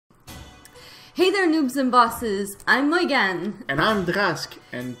Hey there, Noobs and Bosses. I'm Moegan. And I'm Drask.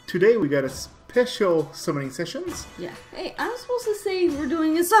 And today we got a special summoning sessions. Yeah. Hey, I'm supposed to say we're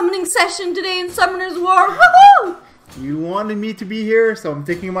doing a summoning session today in Summoner's War. Woohoo! You wanted me to be here, so I'm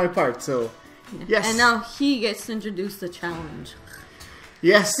taking my part. So, yes. And now he gets to introduce the challenge.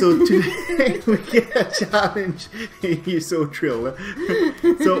 Yes, so today we get a challenge. He's so thrilled.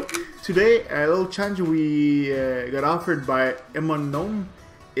 So, today, a little challenge we got offered by Emongnome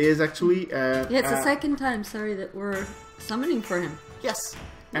is actually... yeah, it's the second time, sorry, that we're summoning for him. Yes.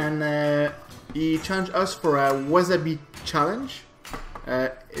 And he challenged us for a Wasabi challenge.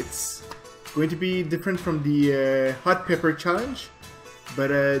 It's going to be different from the hot pepper challenge. But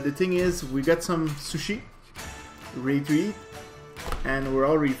the thing is, we got some sushi ready to eat. And we're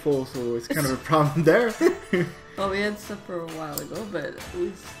already full, so it's kind of a problem there. Well, we had supper a while ago, but at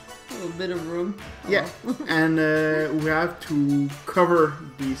least a little bit of room. Oh. Yeah, and we have to cover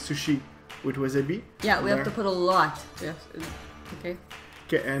the sushi with wasabi. Yeah, we have to put a lot. Okay.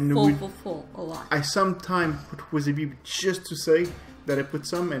 Okay, and full, a lot. I sometimes put wasabi just to say that I put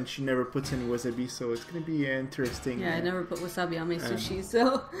some, and she never puts any wasabi, so it's gonna be interesting. Yeah, I never put wasabi on my sushi,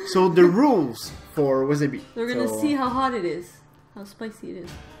 so. So the rules for wasabi. We're gonna see how hot it is. How spicy it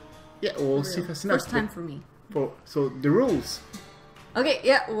is. Yeah, we'll see fast enough. First time for me. So the rules. Okay,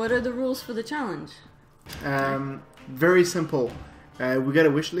 yeah. What are the rules for the challenge? Very simple. We got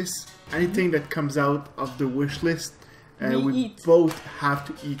a wish list. Anything that comes out of the wish list, we both have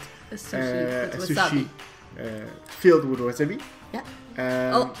to eat a sushi, filled with wasabi. Yeah.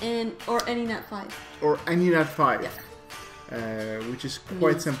 Or any nut 5. Or any nut 5. Yeah. Which is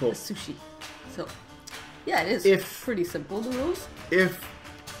quite simple. A sushi. So. Yeah, it is pretty simple, the rules. If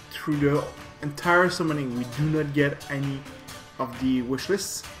through the entire summoning we do not get any of the wish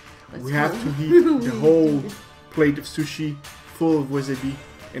lists, we have to eat the whole plate of sushi full of wasabi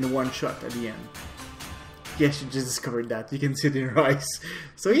in one shot at the end. Yes, you just discovered that. You can see it in your eyes.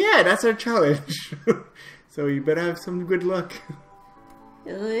 So yeah, that's our challenge. So you better have some good luck.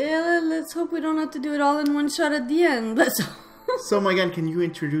 Yeah, let's hope we don't have to do it all in one shot at the end. So Megan, can you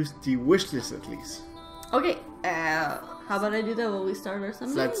introduce the wish list at least? Okay, how about I do that while we start our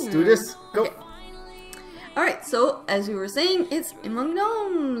summoning? Let's do this. Go. Okay. Alright, so as we were saying, it's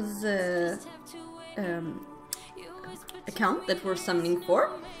Emonggnome's account that we're summoning for.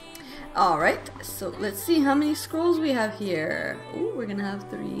 Alright, so let's see how many scrolls we have here. Ooh, we're gonna have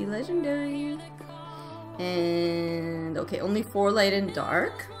 3 legendary. And, okay, only 4 light and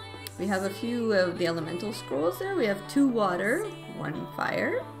dark. We have a few of the elemental scrolls there. We have 2 water, 1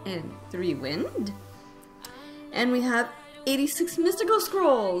 fire, and 3 wind. And we have 86 mystical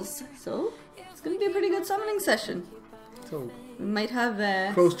scrolls. So, it's going to be a pretty good summoning session. So, we might have...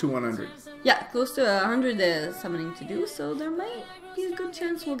 close to 100. Yeah, close to 100 summoning to do. So, there might be a good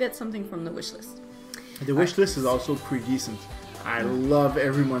chance we'll get something from the wish list. The wish list is also pretty decent. I love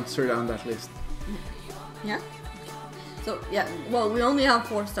every monster on that list. Yeah? So, yeah, well, we only have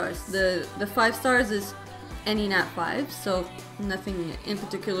 4 stars. The 5 stars is any nat 5, so nothing in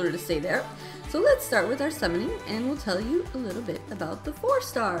particular to say there. So let's start with our summoning, and we'll tell you a little bit about the 4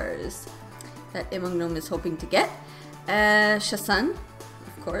 stars that Emongnome is hoping to get. Shasun,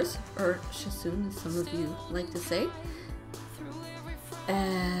 of course, or Shasun, as some of you like to say.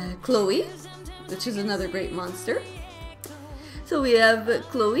 Chloe, which is another great monster. So we have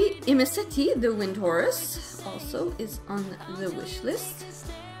Chloe. Imiseti, the Wind Horus, also is on the wish list.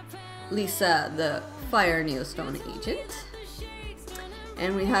 Lisa, the Fire Neostone Agent.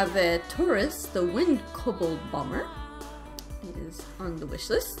 And we have Taurus, the Wind Kobold Bomber. He is on the wish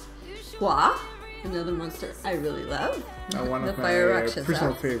list. Hua, another monster I really love. One the of Fire my Rakshasa.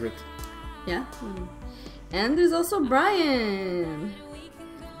 personal favorite. Yeah. And there's also Brian.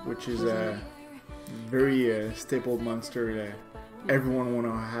 Which is a very staple monster everyone want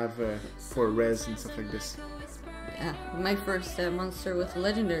to have for res and stuff like this. Yeah, my first monster with a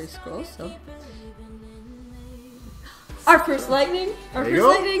legendary scroll, so... Our first lightning! Our first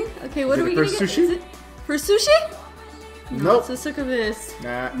lightning! Okay, what are we gonna get? Sushi? Is it for sushi? Nope. So sick of this.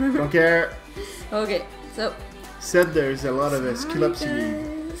 Nah, don't care. Okay, so... Said there's a lot of skill ups you need,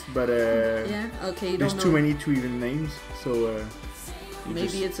 but yeah, okay, you there's don't know. too many to even names, so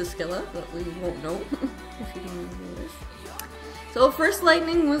maybe it's a skill up, but we won't know if you don't know this. So first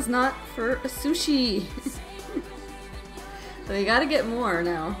lightning was not for a sushi. So you gotta get more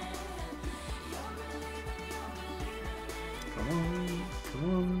now. Come on, come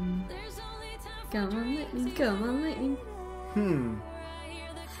on. Come on, lightning, come on, lightning.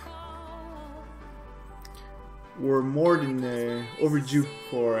 We're more than overdue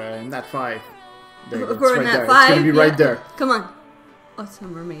for Nat 5. For right Nat there. 5? It's gonna be right there. Come on. Oh, it's a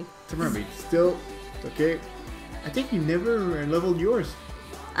mermaid. It's a mermaid. Still, okay. I think you never leveled yours.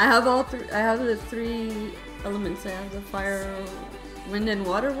 I have all three. I have the 3 elements. I have the fire, wind, and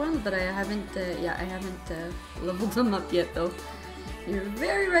water one, but I haven't. I haven't leveled them up yet, though. You're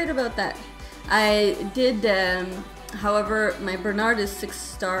very right about that. I did. However, my Bernard is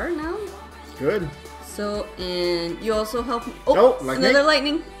 6-star now. Good. So, and you also help me. Oh, lightning. Another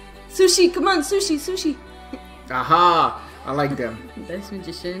lightning. Sushi, come on, sushi, sushi. Aha! I like them. Dice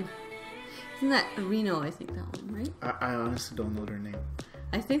Magician. Isn't that Reno, I think that one, right? I honestly don't know their name.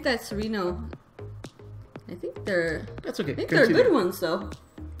 I think that's Reno. I think they're... That's okay. I think they're good ones, though.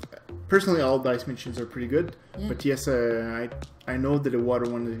 Personally, all Dice Magicians are pretty good. Yeah. But yes, I know that the water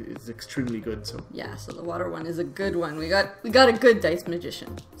one is extremely good, so... Yeah, so the water one is a good one. We got a good Dice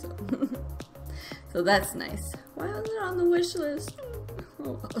Magician. So, so that's nice. Why is it on the wish list?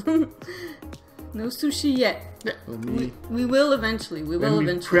 Oh. No sushi yet. Yeah, we will eventually. We will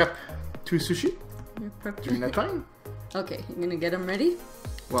eventually. Prep 2 sushi Prep during that time. Okay, you're gonna get them ready?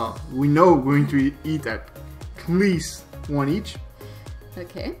 Well, we know we're going to eat at least 1 each.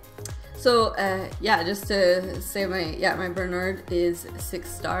 Okay. So, yeah, just to say my Bernard is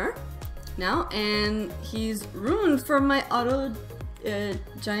 6-star now, and he's ruined from my auto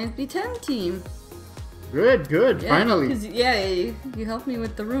Giant B10 team. Good, good, Yeah, finally. Yeah, you helped me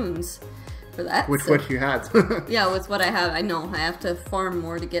with the runes for that. With so, what you had. yeah, with what I have. I know I have to farm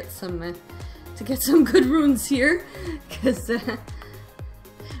more to get some good runes here, because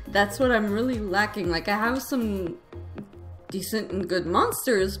that's what I'm really lacking. Like, I have some decent and good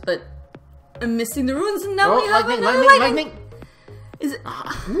monsters, but I'm missing the runes, and now we have another lightning. Is it?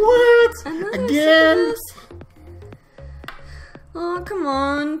 What? Another Again? Oh, come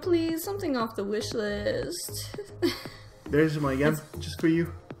on, please, something off the wish list. There's my gun, just for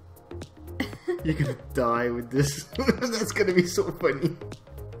you. You're gonna die with this. That's gonna be so funny.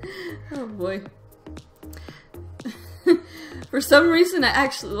 Oh boy. For some reason, I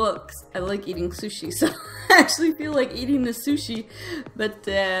like eating sushi, so I actually feel like eating the sushi, but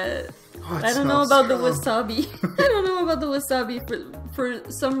I don't know about the wasabi. I don't know about the wasabi. For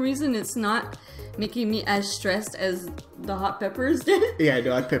some reason, it's not making me as stressed as the hot peppers did. Yeah,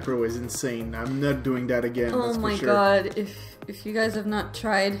 the hot pepper was insane. I'm not doing that again. Oh that's my for sure. god! If you guys have not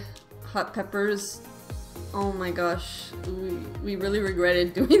tried hot peppers, oh my gosh, we really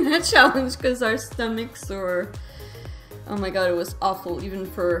regretted doing that challenge because our stomachs were, oh my god, it was awful. Even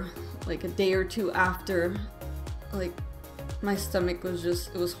for like a day or two after, like my stomach was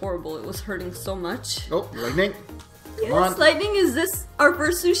it was horrible. It was hurting so much. Oh, lightning! Yes, lightning. Is this our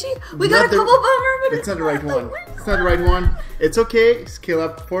first sushi? We got a couple bomber, but it's not the right one. It's not the right one. It's okay. Scale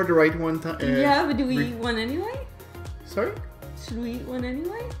up for the right one. Yeah, but do we eat one anyway? Sorry? Should we eat one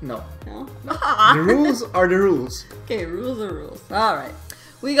anyway? No. No? The rules are the rules. Okay, rules are rules. Alright.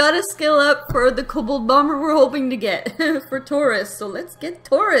 We gotta scale up for the Kobold Bomber we're hoping to get for Taurus. So let's get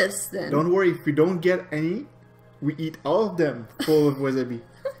Taurus then. Don't worry, if we don't get any, we eat all of them full of wasabi.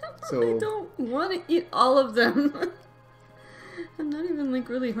 So I don't want to eat all of them. I'm not even like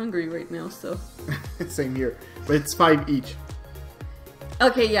really hungry right now, so. Same here. But it's 5 each.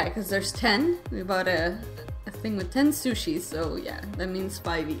 Okay, yeah, because there's 10. We bought a thing with 10 sushi, so yeah, that means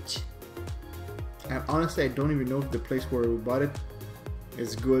 5 each. And honestly, I don't even know if the place where we bought it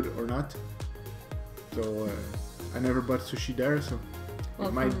is good or not. So I never bought sushi there, so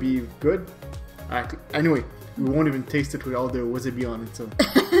it might be good. Anyway, we won't even taste it with all the wasabi on it, so.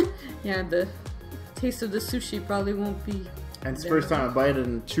 Yeah, the taste of the sushi probably won't be. And it's the first time I buy it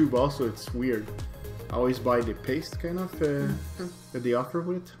in a tube also, it's weird. I always buy the paste kind of that they offer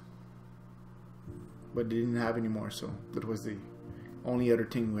with it. But they didn't have anymore, so that was the only other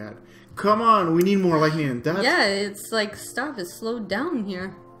thing we had. Come on, we need more lightning than that. Yeah, it's like, stop, it's slowed down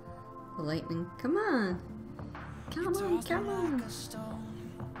here. The lightning, come on. Come on, come on.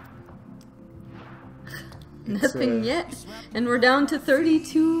 Nothing yet. And we're down to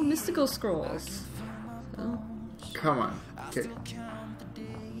 32 mystical scrolls. So. Come on. Okay.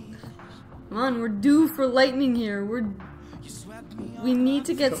 Come on, we're due for lightning here. We need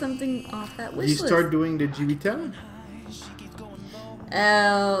to get something off that wish list. Did you start doing the GB10?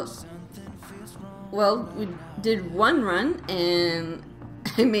 Well, we did one run and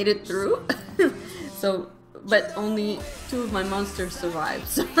I made it through. So, but only 2 of my monsters survived.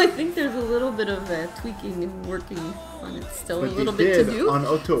 So I think there's a little bit of tweaking and working on it still. But a little bit to do. On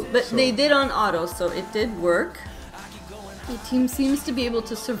auto. But they did on auto, so it did work. The team seems to be able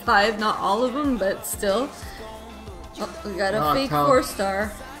to survive, not all of them, but still. Oh, we got a fake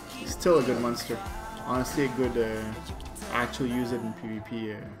 4-star. Still a good monster. Honestly, a good. I actually use it in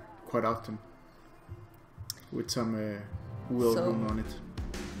PvP quite often. With some will So- run on it.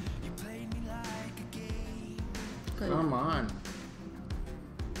 Good. Come on.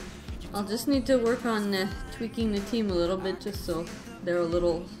 I'll just need to work on tweaking the team a little bit just so they're a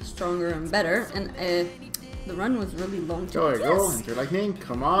little stronger and better. And the run was really long too. There you go. Yes! Enter lightning.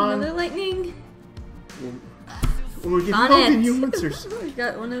 Come on. Another lightning. We're getting On all the it. new monsters. We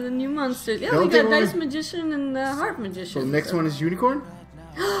got one of the new monsters. Yeah, Don't we got they Dice wanna- Magician and Heart Magician. So next one is unicorn.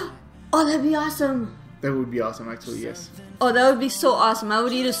 Oh, that'd be awesome. That would be awesome, actually. Yes. Oh, that would be so awesome. I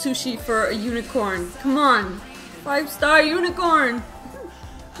would eat a sushi for a unicorn. Come on. 5-star unicorn.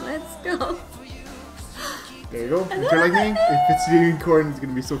 Let's go. There you go. Enter lightning. If it's the unicorn, it's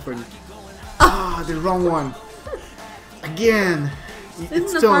gonna be so funny. Ah, the wrong one. Again.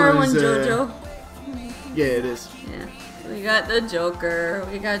 Isn't the fire one JoJo? Yeah, it is. Yeah. We got the Joker.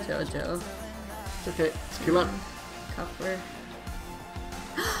 We got JoJo. It's okay. Skill up. Copper.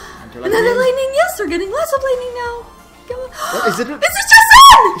 Enter Another lightning. Yes, we're getting lots of lightning now. Come on. What is it? It's a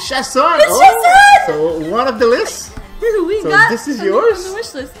Chasson! Chasson! It's Chasson! So one of the lists. We So got this is something yours? on the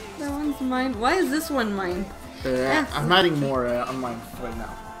wish list. That one's mine. Why is this one mine? I'm adding more on mine right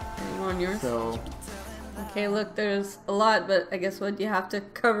now. Any more on yours? So Okay, look, there's a lot, but I guess what, you have to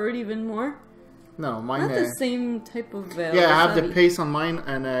cover it even more? no, mine. Not the same type of Yeah, I have the wasabi. pace on mine,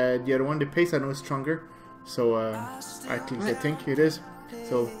 and the other one, the pace I know is stronger. So I think it is.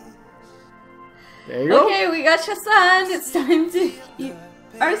 So there you go. Okay, we got Chasson. It's time to eat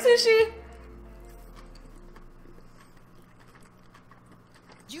our sushi.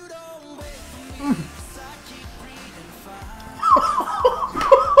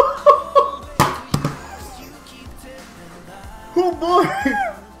 Oh boy!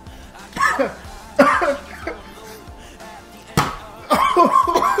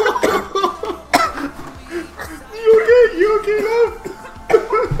 You okay,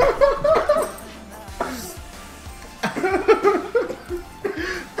 love?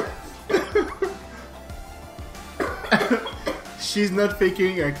 She's not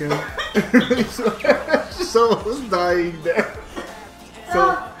faking, I can. She's almost dying there.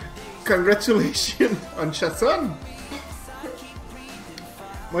 So, congratulations on Chasson.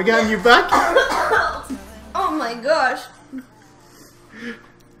 Moegan, you back? Oh my gosh.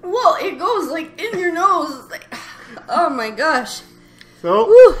 Whoa, it goes like in your nose. Like, oh my gosh. So,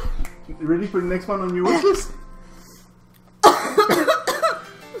 Woo. ready for the next one on your wish list? But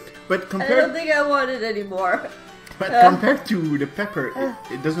I don't compared, think I want it anymore. compared to the pepper,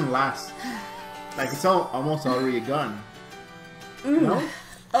 it doesn't last. Like it's almost already gone. No?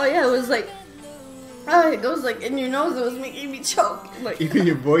 Oh yeah, it was like, oh, it goes like in your nose. It was making me choke. Like Even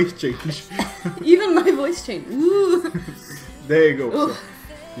your voice changed. even my voice changed. Ooh. There you go. Ooh. So,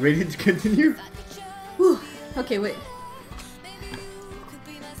 ready to continue? Ooh. Okay, wait.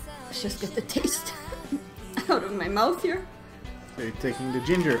 Let's just get the taste out of my mouth here. So you're taking the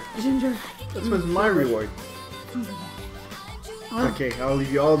ginger. Ginger. That was my reward. Oh, Okay, I'll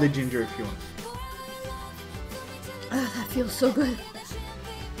leave you all the ginger if you want. that feels so good.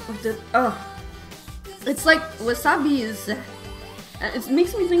 It's like wasabi is. It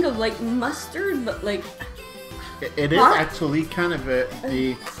makes me think of like mustard, but like. It is Huh? actually kind of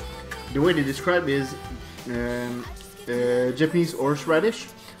the way they describe it is Japanese horseradish.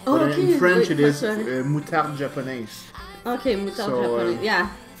 Oh, But okay, in French like it is horseradish. moutarde japonaise. Okay, moutarde So, japonais. Yeah.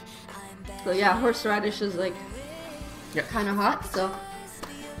 So yeah, horseradish is like Yeah. kind of hot. So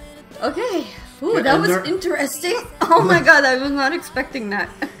okay. Ooh, Yeah, that and was there- interesting. Oh my god, I was not expecting that.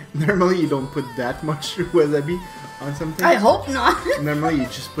 Normally you don't put that much wasabi on something. I hope not. Normally you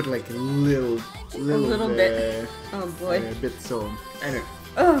just put like a little bit. Oh boy. bit. So anyway,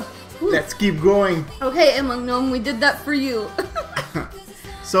 Oh. Ooh. let's keep going. Okay, Emongnome, we did that for you.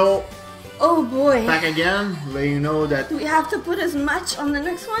 So Oh boy. back again, let you know that Do we have to put as much on the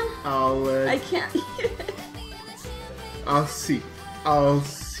next one? I'll I can't. I'll see.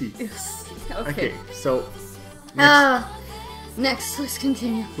 Yes. Okay, so next, Next, let's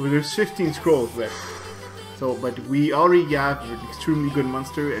continue. so there's 15 scrolls left. So, but we already have an extremely good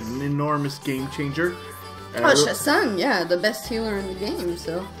monster, an enormous game changer. Oh, Chasson, yeah, the best healer in the game,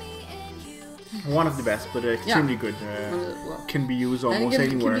 so. One of the best, but extremely good. Well, Can be used I think almost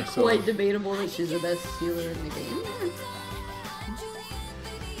it anywhere. can be So quite debatable that she's the best healer in the game.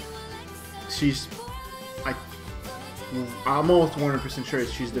 she's, I'm almost 100% sure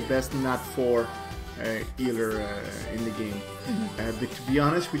she's the best not for healer in the game. But to be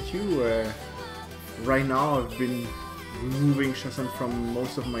honest with you, right now I've been removing Chasson from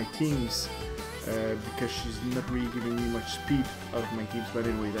most of my teams because she's not really giving me much speed out of my teams. But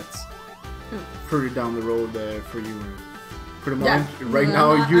anyway, that's further down the road for you. For the moment, right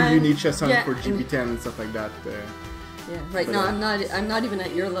now, you need Chasson yeah, for GP10 and stuff like that. Yeah, right But, now I'm not even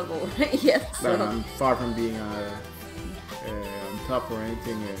at your level yet. So. I'm far from being on top or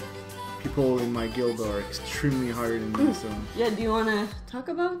anything. People in my guild are extremely higher than me, so... Yeah, do you want to talk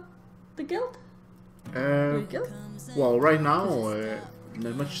about the guild? Your guild? Well, right now,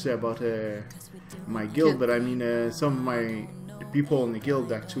 not much to say about my guild, but I mean, some of my people in the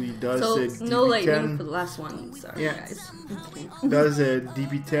guild actually does so, no lightning DB10. for the last one, sorry guys. Does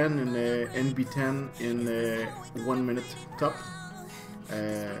DB10 and NB10 in 1 minute top,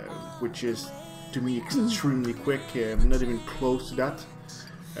 which is to me extremely quick. I'm not even close to that.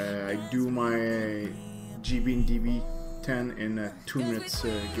 I do my GB and DB10 in 2 minutes,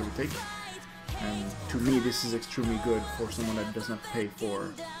 give or take. And to me, this is extremely good for someone that does not pay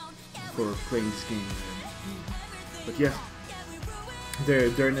for playing this game. But yeah,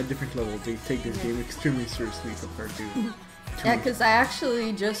 they're in a different level. They take this game extremely seriously compared to yeah, because I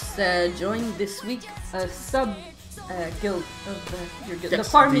actually just joined this week a sub guild of your guild, yes,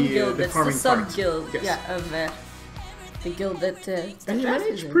 the farming guild. The That's farming the sub part. guild, Yes. yeah, of the guild that. And you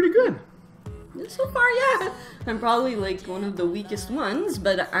managed pretty good. So far, yeah. I'm probably like one of the weakest ones,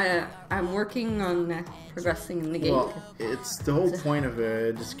 but I'm working on progressing in the game. Well, it's the whole point of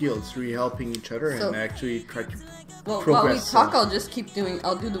this guild. It's really helping each other So- and actually try to Well, progress. while we talk, I'll just keep doing.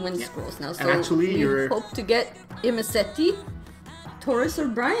 I'll do the wind scrolls now. So And actually, we hope to get Imasetti, Taurus, or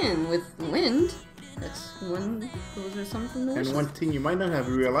Brian with wind. That's one. Those are some from the And wishes. one thing you might not have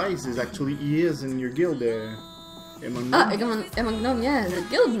realized is actually he is in your guild, Emongnome. Ah, Emongnome, yeah, the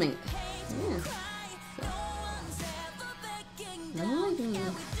guild mate. Yeah.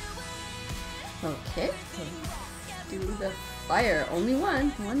 So. Okay. So do the fire. Only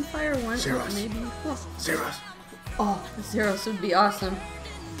one. One fire, one. Zeros. Maybe. Oh. Zeros. Oh, Zeros would be awesome.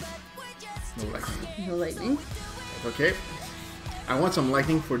 No lightning. No lightning. Okay. I want some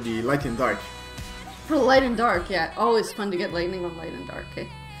lightning for the light and dark. For light and dark, yeah. Always fun to get lightning on light and dark, okay.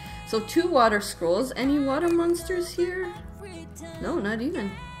 So 2 water scrolls. Any water monsters here? No, not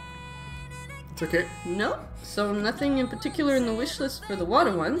even. It's okay. No. So nothing in particular in the wish list for the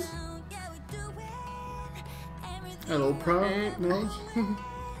water ones. Hello, Pro. And- No?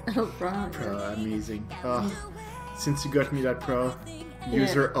 Oh, Brian. Pro, amazing. Since you got me that Pro, use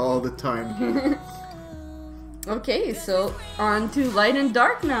Yeah. her all the time. Okay, so on to light and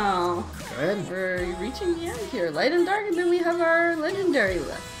dark now. Go ahead. We're reaching the end here. Light and dark, and then we have our legendary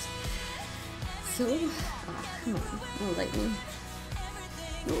left. So, come on. No lightning.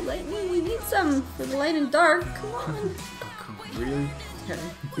 No lightning. We need some for the light and dark. Come on. Oh, come on, really?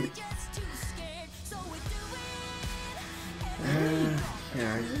 Okay.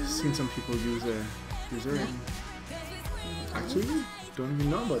 Yeah, I've seen some people use her. Yeah. Actually, don't even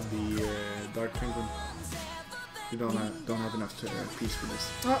know about the Dark Penguin. You don't have enough piece for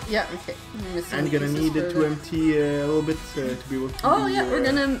this. Oh, yeah, okay. I'm missing And you're gonna pieces need it for to the- empty a little bit to be able to Oh, do, yeah,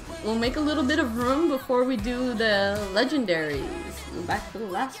 we'll make a little bit of room before we do the legendaries. Go back to the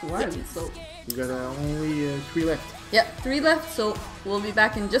last one, Yeah. so... You got only 3 left. Yep, 3 left, so we'll be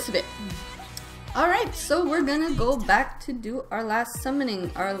back in just a bit. Alright, so we're gonna go back to do our last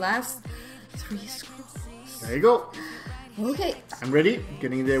summoning, our last 3 scrolls. There you go. Okay. I'm ready.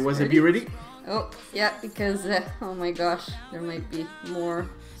 Getting the wasabi ready. Oh, yeah, because, oh my gosh, there might be more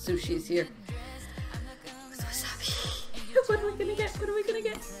sushis here. With wasabi. What are we gonna get? What are we gonna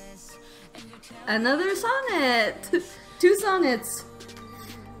get? Another sonnet! 2 sonnets!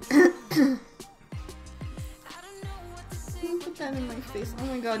 Don't put that in my face. Oh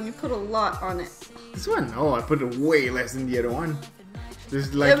my god, you put a lot on it. This one? No, I put it way less than the other one.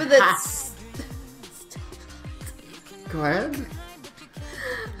 There's like Yeah, but that's... Go ahead.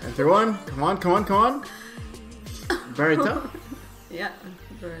 Enter one. Come on, come on, come on. Barita. Yeah,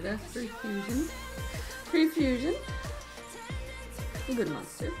 Berta, Prefusion. Prefusion. A good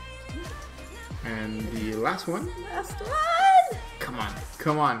monster. And the last one. Last one! Come on,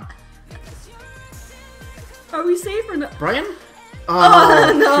 come on. Are we safe or not? Brian?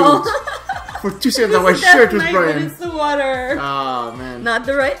 Oh, no! Shoot. For 2 seconds on my shirt was But Brian. it's the water. Oh man. Not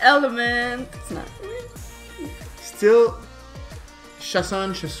the right element. It's not. Still,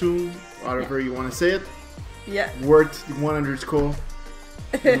 Chasson, Chassoon, whatever you want to say it, Yeah. worth the 100 skull,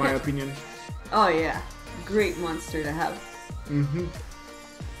 in my opinion. Oh yeah. Great monster to have. Mm-hmm.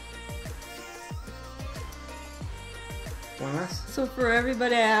 One last? So for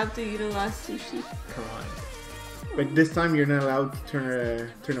everybody, I have to eat a last sushi. Come on. But this time you're not allowed to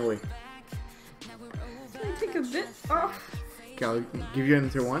turn away. Can I take a bit off? Okay, I'll give you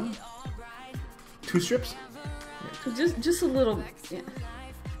another one. 2 strips. Just a little. Yeah.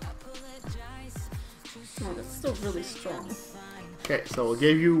 Oh, that's still really strong. Okay, so I'll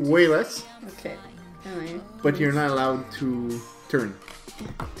give you way less. Okay. Anyway, but you're not allowed to turn.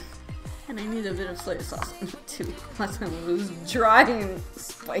 and I need a bit of soy sauce on it too. Last time it was dry and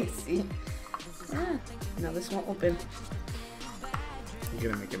spicy. Yeah. No, this won't open.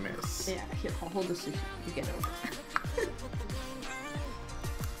 You're gonna make a mess. Yeah, here, I'll hold the sushi. You get over it.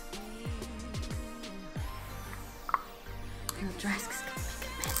 No, Drask is gonna make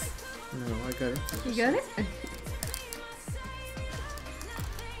a mess. No, I got it. You got it?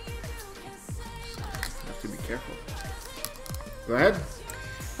 Have to be careful. Go ahead.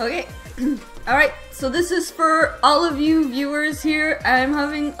 Okay. Alright, so this is for all of you viewers here. I'm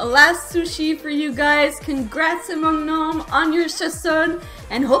having a last sushi for you guys. Congrats, Emongnome, on your session,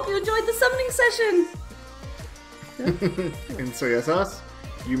 and hope you enjoyed the summoning session. And soy sauce.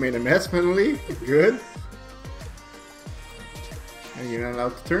 You made a mess, finally. Good. And you're not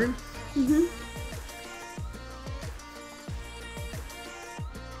allowed to turn? Mm-hmm.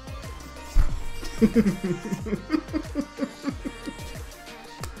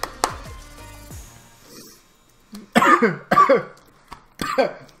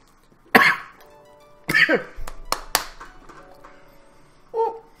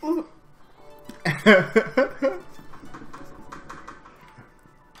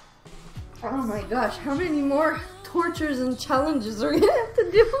 Oh my gosh, how many more tortures and challenges are we gonna have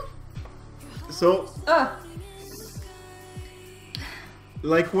to do? So,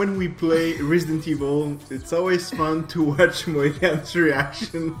 like when we play Resident Evil, it's always fun to watch Moegan's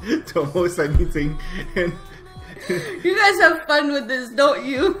reaction to almost anything. And you guys have fun with this, don't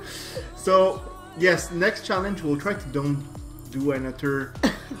you? So, yes, next challenge we'll try to don't do another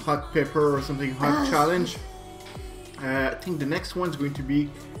hot pepper or something hot challenge. I think the next one's going to be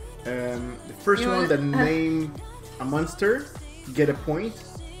the first one that name a monster, get a point.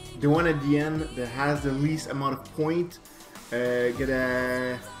 The one at the end that has the least amount of point, get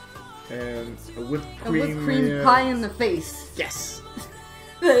a whipped cream. A whipped cream pie in the face. Yes.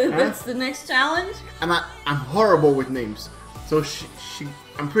 That's the next challenge. And I'm horrible with names, so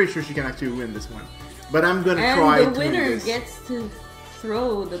I'm pretty sure she can actually win this one. But I'm gonna try to win this. And the winner gets to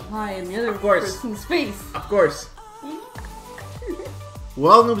throw the pie in the other person's face. Of course.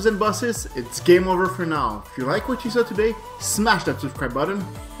 Well, Noobs and Bosses, it's game over for now. If you like what you saw today, smash that subscribe button.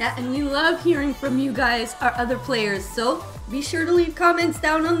 Yeah, and we love hearing from you guys, our other players, so be sure to leave comments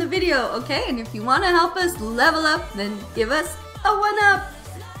down on the video, okay? And if you want to help us level up, then give us a 1-up.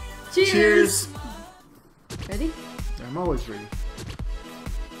 Cheers! Cheers! Ready? I'm always ready.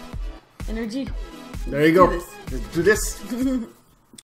 Energy. There you go. Let's Let's do this.